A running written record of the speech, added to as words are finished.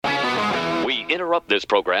interrupt this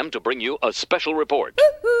program to bring you a special report.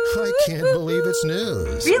 I can't believe it's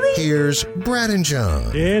news. Really? Here's Brad and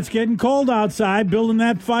John. It's getting cold outside. Building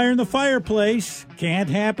that fire in the fireplace can't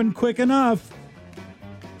happen quick enough.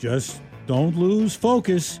 Just don't lose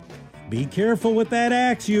focus. Be careful with that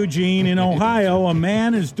axe, Eugene. In Ohio, a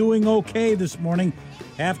man is doing okay this morning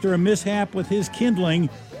after a mishap with his kindling.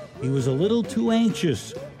 He was a little too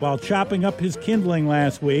anxious while chopping up his kindling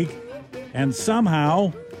last week, and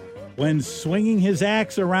somehow, when swinging his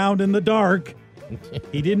axe around in the dark,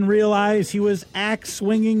 he didn't realize he was axe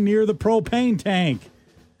swinging near the propane tank.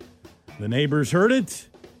 The neighbors heard it,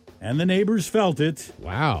 and the neighbors felt it.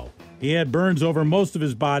 Wow. He had burns over most of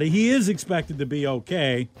his body. He is expected to be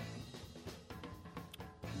okay.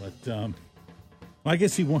 But, I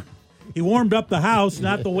guess he warmed up the house,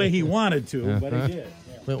 not the way he wanted to, but he did.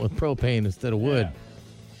 Yeah. Went with propane instead of wood.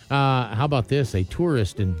 How about this? A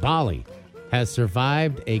tourist in Bali has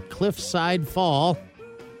survived a cliffside fall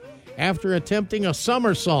after attempting a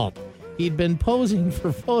somersault. He'd been posing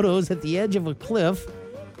for photos at the edge of a cliff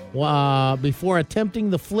before attempting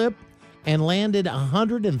the flip and landed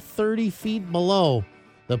 130 feet below.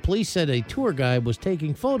 The police said a tour guide was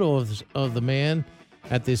taking photos of the man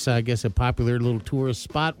at this, I guess, a popular little tourist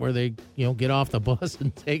spot where they, get off the bus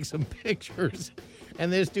and take some pictures.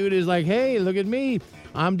 And this dude is like, hey, look at me.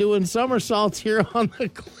 I'm doing somersaults here on the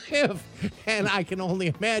cliff. And I can only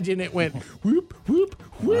imagine it went whoop, whoop,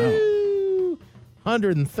 whoo.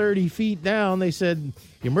 130 feet down. They said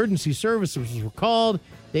emergency services were called.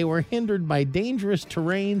 They were hindered by dangerous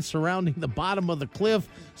terrain surrounding the bottom of the cliff.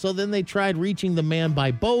 So then they tried reaching the man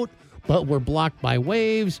by boat, but were blocked by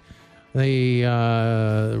waves.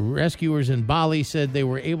 The rescuers in Bali said they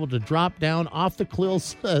were able to drop down off the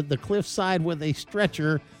cliffside with a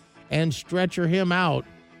stretcher and stretcher him out.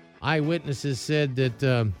 Eyewitnesses said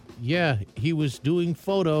that, he was doing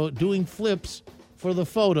flips for the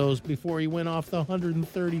photos before he went off the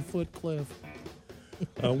 130-foot cliff.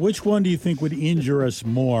 Which one do you think would injure us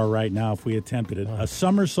more right now if we attempted it? A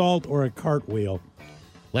somersault or a cartwheel?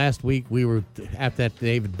 Last week, we were at that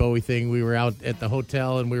David Bowie thing. We were out at the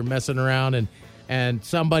hotel, and we were messing around, and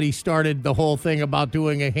somebody started the whole thing about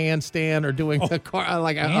doing a handstand or doing a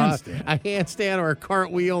handstand or a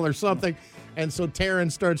cartwheel or something. And so Taryn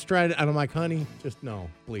starts trying, and I'm like, honey, just no,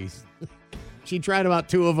 please. She tried about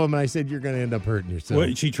 2 of them, and I said, you're going to end up hurting yourself.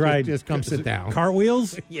 What, she tried? Just come sit down.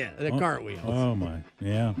 Cartwheels? Yeah, the cartwheels. Oh, my.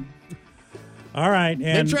 Yeah. All right.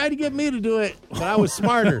 And they tried to get me to do it, but I was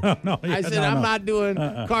smarter. I said, I'm not doing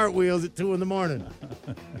cartwheels at 2 in the morning.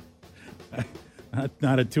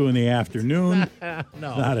 Not at 2 in the afternoon. No.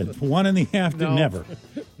 Not at 1 in the afternoon. No. Never.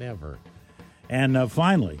 Never. And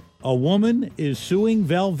finally, a woman is suing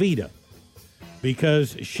Velveeta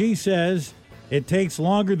because she says it takes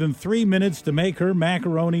longer than 3 minutes to make her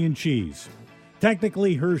macaroni and cheese.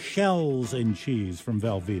 Technically, her shells and cheese from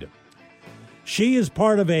Velveeta. She is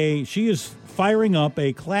firing up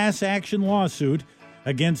a class action lawsuit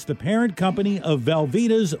against the parent company of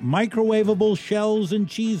Velveeta's microwavable shells and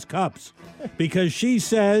cheese cups because she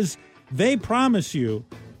says they promise you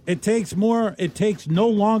it takes no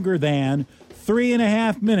longer than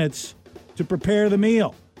 3.5 minutes to prepare the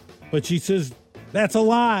meal. But she says that's a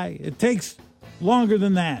lie. It takes longer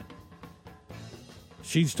than that.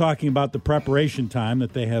 She's talking about the preparation time,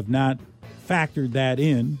 that they have not factored that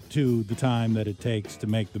in to the time that it takes to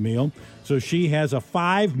make the meal. So she has a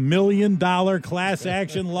 $5 million class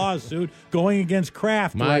action lawsuit going against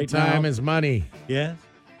Kraft right now. My time is money. Yes.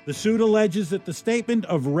 The suit alleges that the statement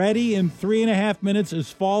of ready in 3.5 minutes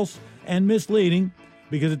is false and misleading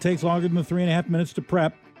because it takes longer than the 3.5 minutes to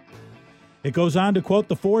prep. It goes on to quote,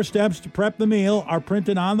 the 4 steps to prep the meal are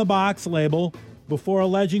printed on the box label before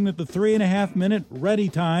alleging that the 3.5 minute ready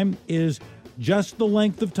time is just the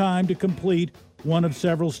length of time to complete one of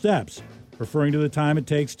several steps, referring to the time it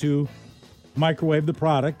takes to microwave the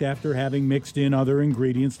product after having mixed in other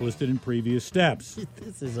ingredients listed in previous steps.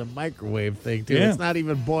 This is a microwave thing, too. Yeah. It's not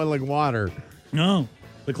even boiling water. No.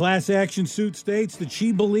 The class action suit states that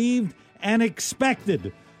she believed and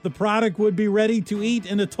expected the product would be ready to eat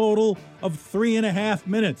in a total of 3.5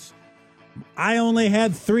 minutes. I only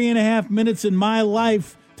had 3.5 minutes in my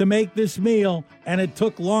life to make this meal, and it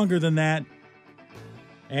took longer than that.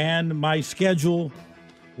 And my schedule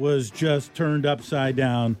was just turned upside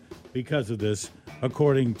down because of this,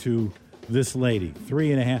 according to this lady.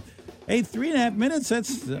 3.5. Hey, 3.5 minutes,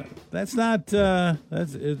 that's not,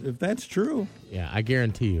 if that's true. Yeah, I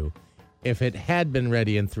guarantee you, if it had been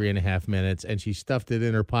ready in 3.5 minutes and she stuffed it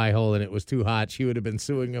in her pie hole and it was too hot, she would have been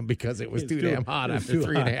suing them because it was too damn hot after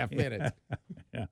 3.5 minutes.